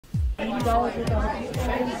Loosen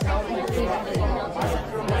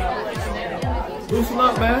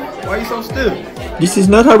up, man. Why you so stiff? This is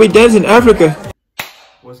not how we dance in Africa.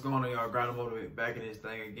 What's going on, y'all? Grind Motivate back in this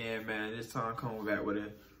thing again, man. This time coming back with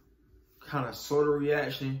a kind of sort of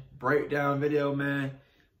reaction breakdown video, man,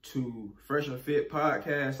 to Fresh and Fit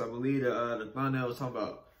podcast. I believe the thumbnail was talking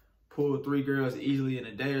about pull 3 girls easily in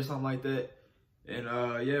a day or something like that. And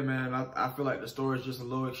yeah, man, I feel like the story is just a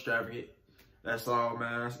little extravagant. That's all,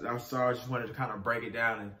 man. I'm sorry. I just wanted to kind of break it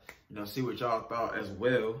down and, you know, see what y'all thought as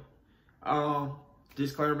well.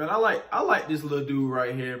 Disclaimer, man, I like this little dude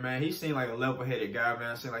right here, man. He seemed like a level-headed guy,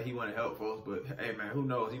 man. Seemed like he wanted to help folks, but hey, man, who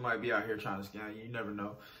knows? He might be out here trying to scam you. You never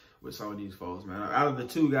know with some of these folks, man. Out of the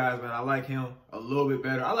 2 guys, man, I like him a little bit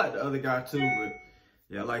better. I like the other guy too, but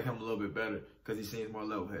yeah, I like him a little bit better because he seems more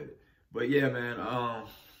level-headed. But yeah, man,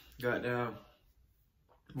 goddamn.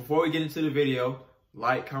 Before we get into the video,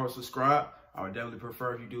 like, comment, subscribe. I would definitely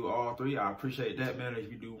prefer if you do all 3. I appreciate that, man.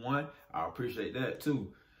 If you do 1, I appreciate that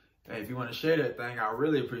too. Hey, if you want to share that thing, I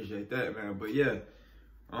really appreciate that, man. But yeah,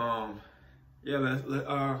 yeah,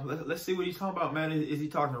 let's see what he's talking about, man. Is he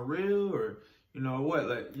talking real or, you know, what?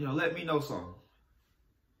 Like, you know, let me know something.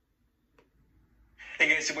 Hey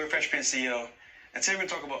guys, it's your boy Fresh Prince CEO, and today we're gonna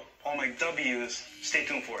talk about all my W's. Stay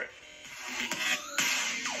tuned for it.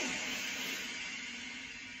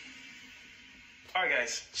 All right,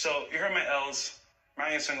 guys. So you heard my L's.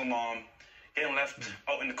 Marrying a single mom, getting left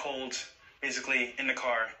out in the cold. Basically in the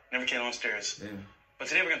car, never came downstairs. Yeah. But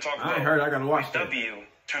today we're going to talk about I gotta watch W in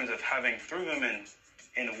terms of having 3 women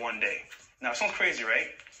in one day. Now, it sounds crazy, right?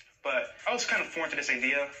 But I was kind of foreign to this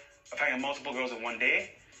idea of having multiple girls in one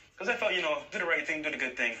day. Because I thought, you know, do the right thing, do the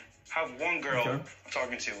good thing. Have one girl I'm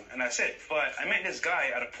talking to, and that's it. But I met this guy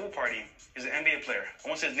at a pool party. He's an NBA player. I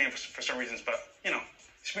won't say his name for some reasons, but, you know,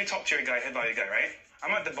 he's a pretty top-tier guy, head-value guy, right? I'm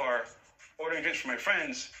at the bar ordering drinks for my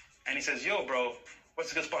friends, and he says, yo, bro,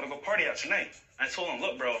 what's a good spot to go party at tonight? And I told him,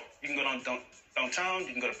 look, bro, you can go downtown,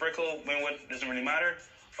 you can go to Brickell, Wynwood, doesn't really matter.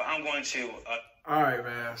 But I'm going to... All right,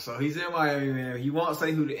 man. So he's in Miami, man. He won't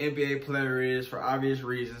say who the NBA player is for obvious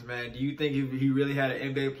reasons, man. Do you think if he really had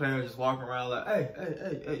an NBA player just walking around like,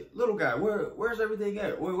 hey, little guy, where's everything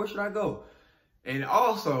at? Where should I go? And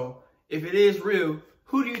also, if it is real,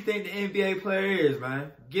 who do you think the NBA player is,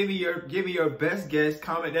 man? Give me your best guess.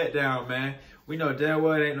 Comment that down, man. We know damn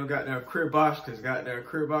well it ain't no goddamn Crib Bosh, because goddamn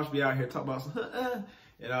Crib Bosh be out here talking about some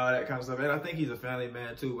and all that kind of stuff. And I think he's a family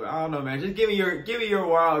man too, but I don't know, man. Just give me your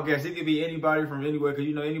wild guess. It could be anybody from anywhere, because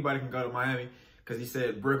you know anybody can go to Miami, because he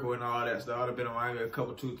said Brickell and all that stuff. I've been in Miami a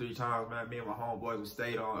couple, 2-3 times, man. Me and my homeboys, we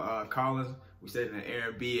stayed on Collins. We stayed in an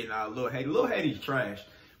Airbnb and Little Haiti. Little Haiti's trash,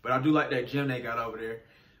 but I do like that gym they got over there.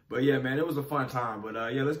 But yeah, man, it was a fun time. But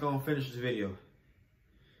yeah, let's go and finish this video.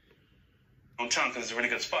 Downtown, because it's a really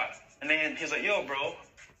good spot. And then he's like, yo, bro,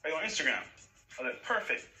 are you on Instagram? I was like,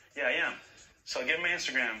 perfect. Yeah, I am. So I give him my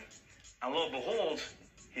Instagram. And lo and behold,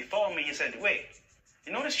 he followed me. He said, wait,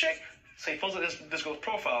 you know this chick? So he posted this girl's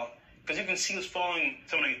profile, because you can see who's following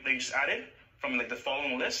someone they just added from like the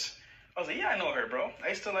following list. I was like, yeah, I know her, bro. I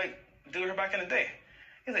used to like do her back in the day.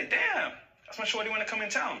 He's like, damn, that's my shorty when I come in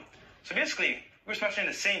town. So basically, we were smashing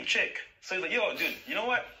the same chick. So he's like, yo, dude, you know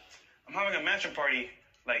what? I'm having a mansion party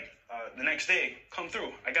like the next day. Come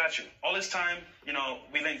through. I got you. All this time, you know,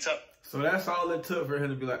 we linked up. So that's all it took for him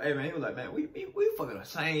to be like, hey, man. He was like, man, we fucking the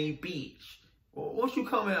same beach. Well, once you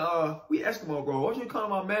come in, we Eskimo, bro. Once you come to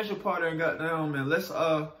my mansion party and got down, man, let's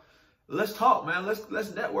talk, man.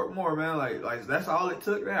 Let's network more, man. Like that's all it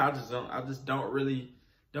took, man. I just don't really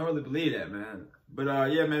believe that, man.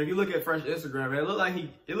 But yeah, man, if you look at Fresh Instagram, man,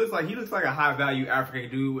 it looks like a high value African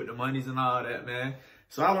dude with the monies and all that, man.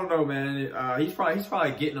 So I don't know, man. He's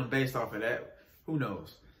probably getting them based off of that. Who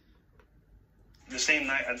knows? The same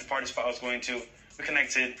night at the party spot I was going to, we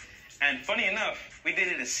connected, and funny enough, we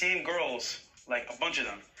dated the same girls, like a bunch of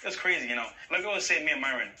them. It was crazy, you know. Like I always say, me and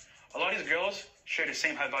Myron, a lot of these girls share the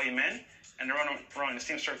same high value men, and they're around the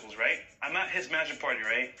same circles, right? I'm at his mansion party,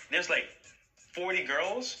 right? There's like 40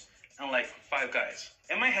 girls and like 5 guys.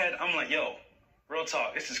 In my head, I'm like, yo, real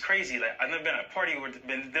talk, this is crazy. Like, I've never been at a party where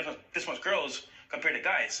there's been this much girls compared to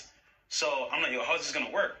guys. So I'm like, yo, how's this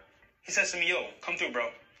gonna work? He says to me, yo, come through, bro.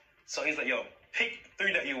 So he's like, yo, pick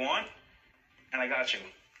 3 that you want, and I got you.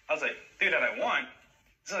 I was like, 3 that I want?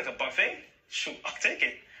 Is it like a buffet? Shoot, I'll take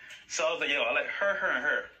it. So I was like, yo, I like her, and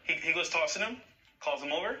her. He goes talks to them, calls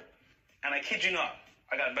them over, and I kid you not,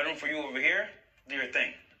 I got a bedroom for you over here, do your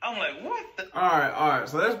thing. I'm like, what the? All right.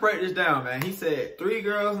 So let's break this down, man. He said 3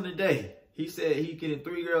 girls in a day. He said he getting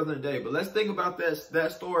 3 girls in a day. But let's think about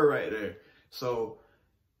that story right there. So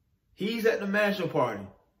he's at the mansion party.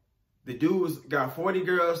 The dudes got 40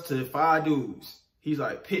 girls to 5 dudes. He's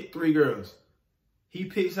like, pick 3 girls. He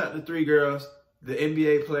picks out the 3 girls. The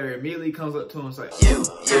NBA player immediately comes up to him and says, yeah,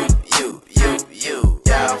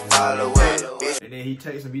 follow it. And then he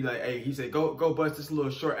takes him, be like, hey, he said, go bust this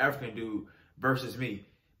little short African dude versus me.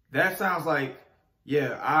 That sounds like,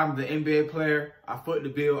 yeah, I'm the NBA player. I foot the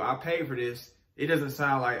bill. I paid for this. It doesn't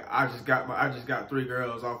sound like I just got 3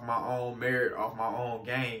 girls off my own merit, off my own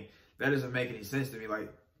game. That doesn't make any sense to me.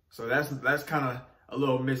 Like, so that's kind of a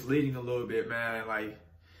little misleading a little bit, man. Like,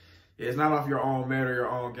 it's not off your own merit or your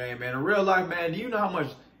own game, man. In real life, man, do you know how much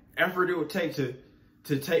effort it would take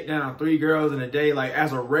to take down 3 girls in a day, like,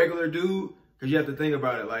 as a regular dude? Because you have to think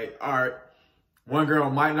about it. Like, all right, one girl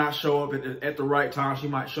might not show up at the right time. She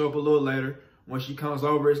might show up a little later. When she comes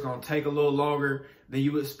over, it's going to take a little longer than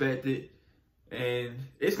you expected. And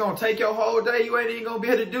it's going to take your whole day. You ain't even going to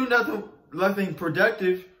be able to do nothing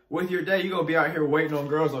productive with your day. You're going to be out here waiting on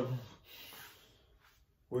girls like,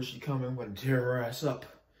 where's she coming? I'm going to tear her ass up.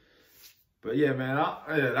 But yeah, man, I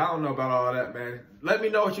don't know about all that, man. Let me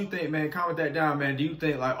know what you think, man. Comment that down, man. Do you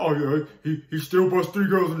think like, oh yeah, he still busts 3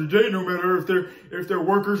 girls in a day, no matter if they're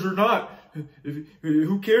workers or not?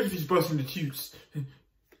 Who cares if he's busting the tubes?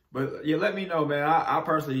 But yeah, let me know, man. I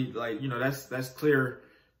personally, like, you know, that's clear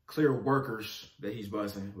workers that he's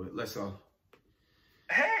busting. But let's go.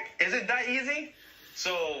 Heck, is it that easy?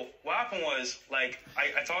 So what happened was, like,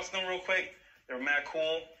 I talked to them real quick. They were mad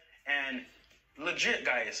cool and legit,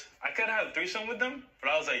 guys. I could have had a threesome with them, but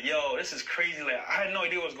I was like, yo, this is crazy. Like, I had no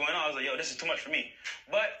idea what was going on. I was like, yo, this is too much for me.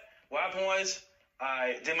 But what happened was,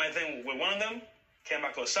 I did my thing with one of them, came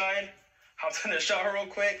back outside, hopped in the shower real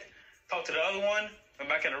quick, talked to the other one, went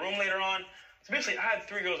back in the room later on. So basically, I had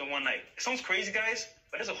 3 girls in one night. It sounds crazy, guys,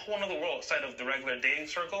 but there's a whole other world outside of the regular dating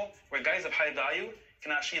circle where guys of high value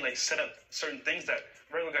can actually, like, set up certain things that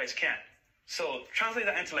regular guys can't. So translate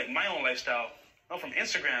that into, like, my own lifestyle. Now, from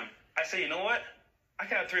Instagram, I say, you know what? I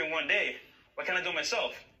can have 3 in one day. Why can't I do it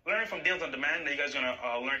myself? Learning from Deals on Demand that you guys are going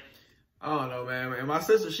to learn. I don't know, man. And my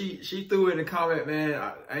sister, she threw it in a comment, man.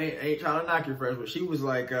 I ain't trying to knock you first, but she was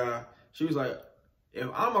like, if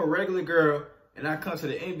I'm a regular girl and I come to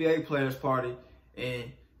the NBA players party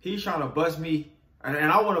and he's trying to bust me, and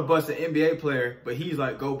I want to bust an NBA player, but he's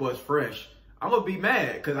like, go bust Fresh, I'm going to be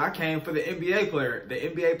mad because I came for the NBA player. The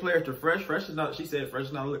NBA player to Fresh. Fresh is not, she said Fresh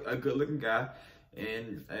is not a good looking guy.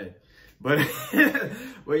 And, hey, but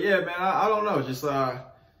yeah, man, I don't know. Just,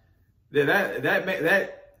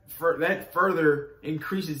 that further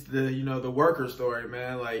increases the, you know, the worker story,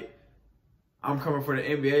 man. Like, I'm coming for the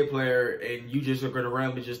NBA player and you just are going to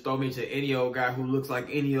randomly just throw me to any old guy who looks like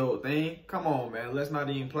any old thing. Come on, man. Let's not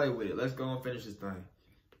even play with it. Let's go and finish this thing.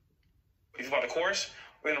 If you bought the course,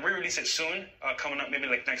 we're going to re-release it soon, coming up maybe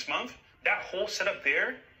like next month. That whole setup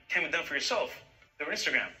there can be done for yourself through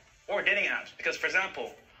Instagram or dating apps. Because, for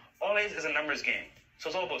example, all it is a numbers game. So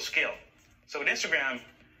it's all about scale. So with Instagram,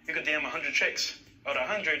 you could DM 100 chicks. Out of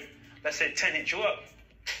 100, let's say 10 hit you up.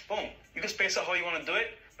 Boom. You can space out how you want to do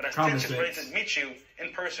it, but that's 10 chicks ready to meet you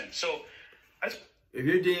in person. So if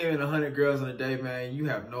you're DMing 100 girls in a day, man, you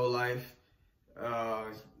have no life.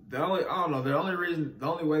 The only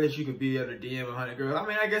way that you could be able to DM 100 girls, I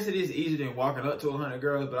mean, I guess it is easier than walking up to 100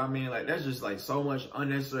 girls, but I mean, like, that's just like so much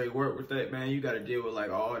unnecessary work with that, man. You got to deal with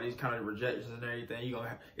like all these kind of rejections and everything.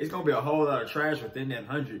 It's gonna be a whole lot of trash within that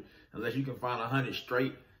 100 unless you can find 100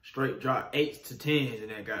 straight drop 8s to 10s in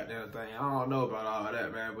that goddamn thing. I don't know about all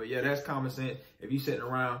that, man, but yeah, that's common sense. If you sitting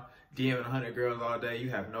around DMing 100 girls all day, you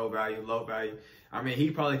have no value, low value. I mean, he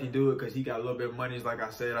probably can do it because he got a little bit of money. Like I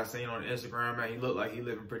said, I seen on Instagram, man, he looked like he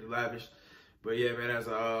living pretty lavish. But yeah, man, as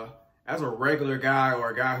a regular guy or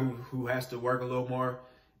a guy who has to work a little more,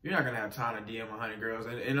 you're not gonna have time to DM 100 girls,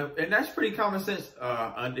 and that's pretty common sense.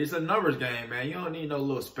 It's a numbers game, man. You don't need no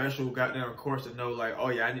little special goddamn course to know, like, oh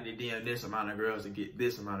yeah, I need to DM this amount of girls to get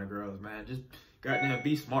this amount of girls, man. Just goddamn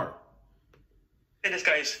be smart. Hey, this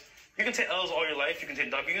guys, you can take L's all your life, you can take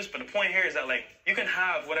W's, but the point here is that, like, you can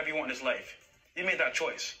have whatever you want in this life. You made that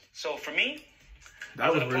choice. So for me, I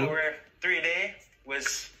was at a point where 3 a day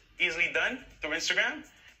was easily done through Instagram,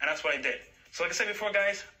 and that's what I did. So like I said before,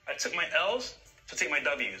 guys, I took my L's to take my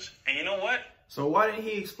W's. And you know what? So why didn't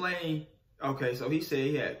he explain, okay, so he said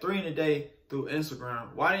he had 3 in a day through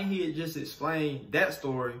Instagram. Why didn't he just explain that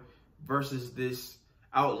story versus this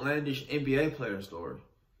outlandish NBA player story?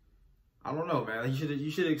 I don't know, man.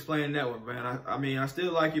 You should explain that one, man. I mean, I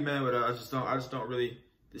still like you, man, but I just don't really,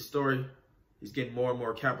 this story is getting more and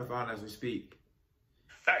more capitalized as we speak.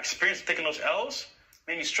 That experience of taking those L's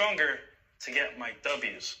made me stronger to get my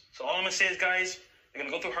W's. So all I'm gonna say is, guys, you're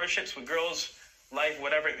gonna go through hardships with girls, life,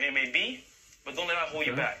 whatever it may be, but don't let that hold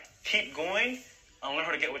you back. Keep going and learn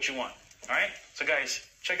how to get what you want. All right? So guys,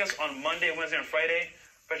 Check us on Monday, Wednesday, and Friday.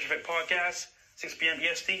 Fresh Fit Podcast, 6 p.m.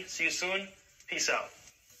 EST. See you soon. Peace out.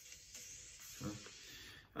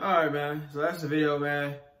 All right, man. So that's the video,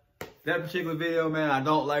 man. That particular video, man, I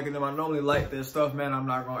don't like them. I normally like this stuff, man. I'm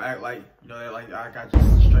not gonna act like, you know, like I got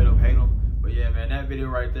just straight up hate them. But yeah, man, that video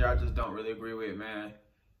right there, I just don't really agree with, man.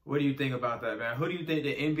 What do you think about that, man? Who do you think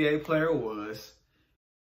the NBA player was?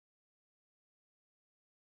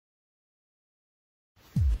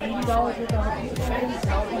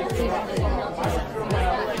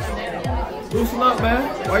 Loosen up,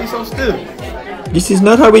 man. Why you so stiff? This is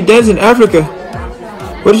not how we dance in Africa.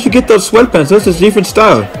 Where did you get those sweatpants? Those is a different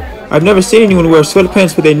style. I've never seen anyone wear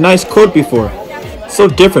sweatpants with a nice coat before. So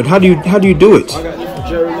different. How do you do it? I got this from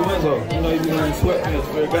Jerry Lorenzo. You know, you be wearing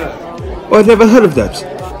sweatpants for a guy. Oh, I've never heard of that.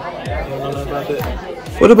 I don't know nothing about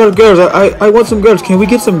that. What about girls? I want some girls. Can we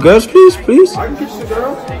get some girls, please? Please? I can get you some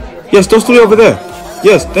girls. Yes, those three over there.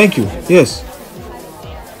 Yes, thank you. Yes.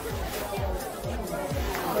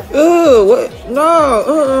 What? No,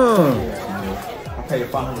 I paid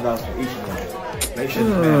 $500 for each of them. Make sure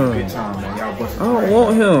this man a good time, man. Y'all busting. I don't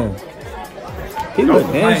want him. He look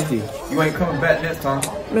nasty. You ain't coming back next time.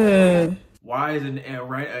 Man. Why is an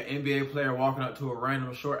NBA player walking up to a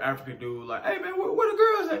random short African dude like, hey, man, where the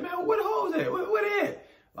girls at, man? Where the hoes at? Where they at?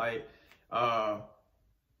 Like,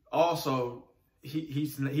 also,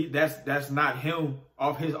 that's not him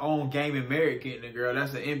off his own game and merit getting a girl.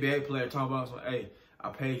 That's an NBA player talking about, so, hey, I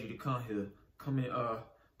paid you to come here. Come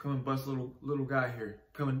and bust little guy here.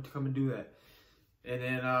 Come and do that. And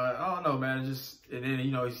then I don't know, man. And then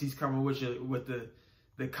you know he's coming with you with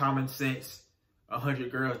the common sense.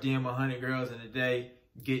 100 girls, DM 100 girls in a day,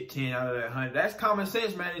 get 10 out of that 100. That's common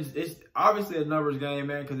sense, man. It's obviously a numbers game,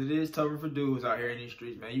 man, because it is tougher for dudes out here in these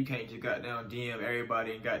streets, man. You can't just goddamn DM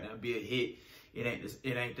everybody and goddamn be a hit. It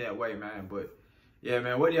ain't that way, man. But yeah,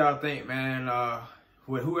 man, what do y'all think, man?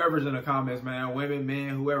 With whoever's in the comments, man, women, men,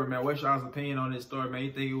 whoever, man, what's y'all's opinion on this story, man?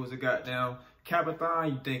 You think it was a goddamn capathon?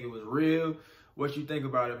 You think it was real? What you think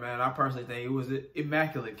about it, man? I personally think it was an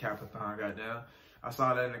immaculate capathon, goddamn. I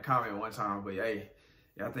saw that in the comment one time, but hey,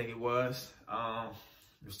 yeah, I think it was.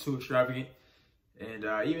 It was too extravagant, and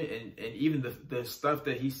even the stuff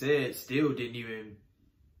that he said still didn't even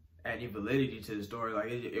add any validity to the story. Like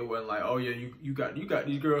it wasn't like, oh yeah, you got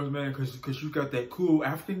these girls, man, because you got that cool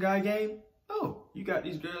African guy game. No, you got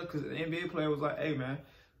these girls because the NBA player was like, hey man,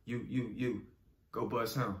 you go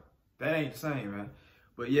bust him. That ain't the same, man.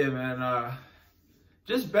 But yeah, man,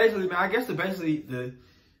 just basically, man, I guess the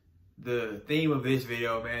theme of this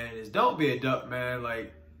video, man, is don't be a duck, man.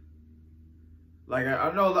 Like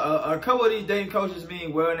I know a couple of these dating coaches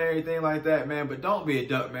mean well and everything like that, man, but don't be a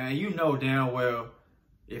duck, man. You know damn well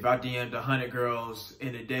if I DM'd 100 girls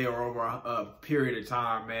in a day or over a period of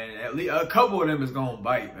time, man, at least a couple of them is gonna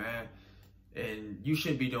bite, man. And you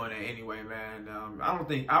shouldn't be doing that anyway, man.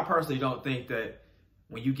 I personally don't think that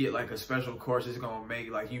when you get like a special course, it's gonna make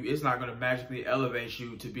it's not gonna magically elevate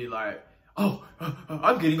you to be like, oh,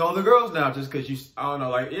 I'm getting all the girls now just because I don't know,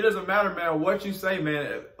 like, it doesn't matter, man, what you say,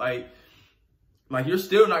 man, like you're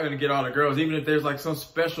still not going to get all the girls, even if there's like some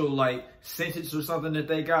special like sentence or something that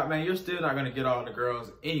they got, man, you're still not going to get all the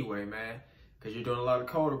girls anyway, man, because you're doing a lot of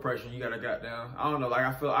cold oppression. You got to goddamn, I don't know,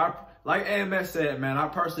 like like AMS said, man, I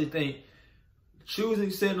personally think choosing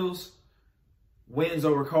signals wins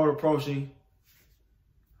over cold approaching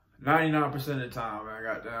 99% of the time, man,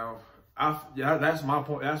 goddamn. Yeah, that's my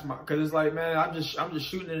point. Cause it's like, man, I'm just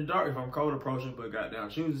shooting in the dark if I'm cold approaching, but goddamn,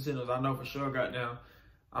 choosing signals, I know for sure, goddamn,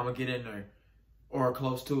 I'm gonna get in there or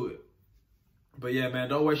close to it. But yeah, man,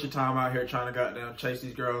 don't waste your time out here trying to goddamn chase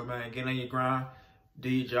these girls, man. Get on your grind, do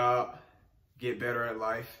your job, get better at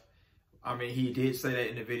life. I mean, he did say that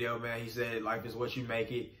in the video, man. He said life is what you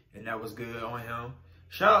make it, and that was good on him.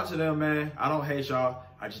 Shout out to them, man. I don't hate y'all.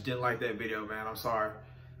 I just didn't like that video, man. I'm sorry.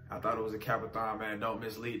 I thought it was a capathon, man. Don't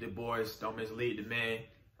mislead the boys. Don't mislead the men.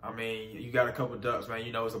 I mean, you got a couple ducks, man.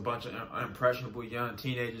 You know, it's a bunch of impressionable young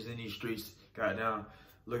teenagers in these streets, goddamn,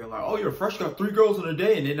 looking like, oh, you're fresh, got 3 girls in a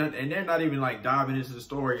day, and they're not even like diving into the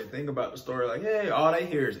story and think about the story. Like, hey, all they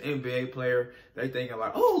hear is NBA player. They thinking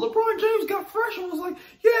like, oh, LeBron James got fresh and was like,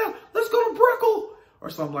 yeah, let's go to Brickell or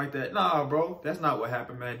something like that. Nah, bro, that's not what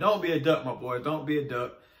happened, man. Don't be a duck, my boy. Don't be a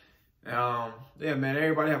duck. Yeah, man.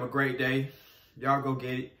 Everybody have a great day. Y'all go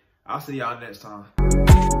get it. I'll see y'all next time.